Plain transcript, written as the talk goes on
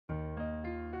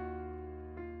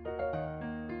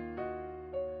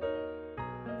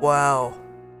Wow.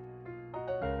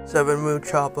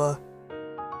 7MoonChoppa.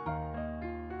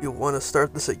 You want to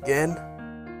start this again?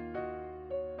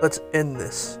 Let's end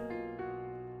this.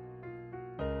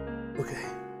 Okay.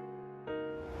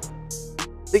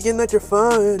 Thinking that you're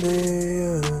funny,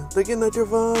 thinking that you're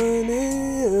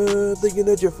funny, thinking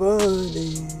that you're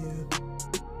funny.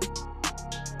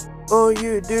 All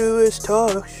you do is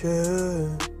talk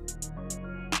shit.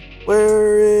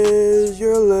 Where is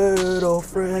your little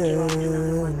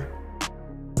friend?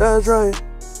 That's right,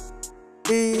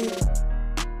 he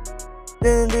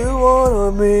didn't do one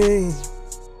on me,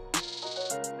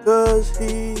 'cause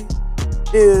he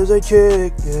is a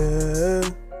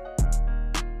chicken.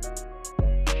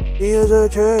 He is a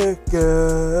chicken.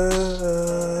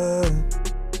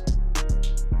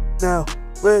 Now,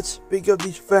 let's speak of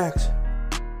these facts.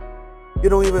 You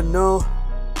don't even know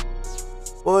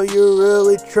what you're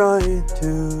really trying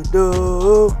to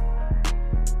do.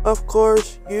 Of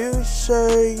course, you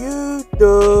say you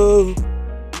do,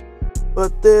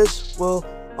 but this will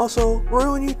also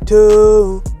ruin you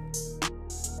too.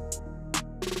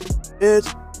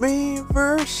 It's me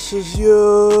versus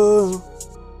you.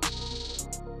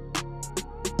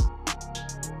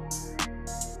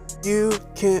 You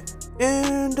can't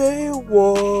end a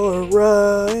war,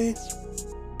 right?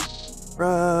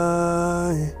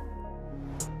 Right.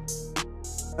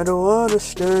 I don't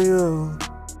understand you.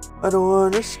 I don't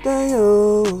understand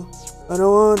you. I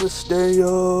don't understand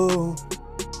you.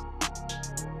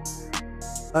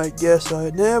 I guess I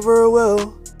never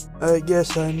will. I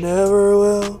guess I never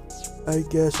will. I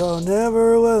guess I'll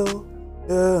never will.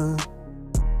 Yeah.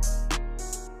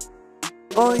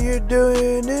 All you're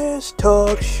doing is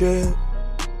talk shit,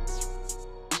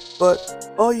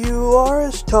 but all you are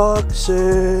is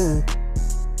toxic.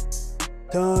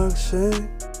 Toxic,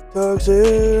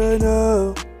 toxic right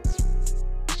now.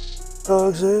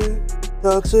 Toxic,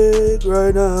 toxic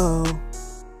right now.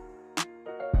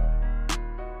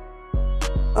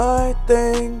 I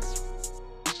think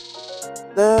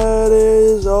that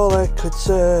is all I could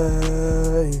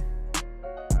say.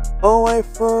 Oh, I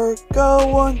forgot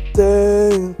one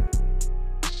thing.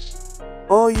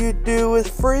 All you do is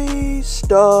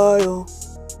freestyle.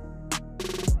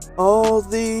 All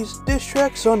these diss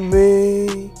tracks on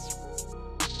me.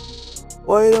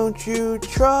 Why don't you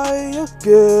try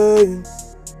again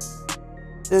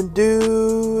and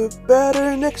do it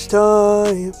better next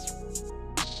time,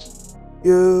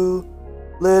 you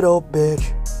little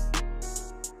bitch.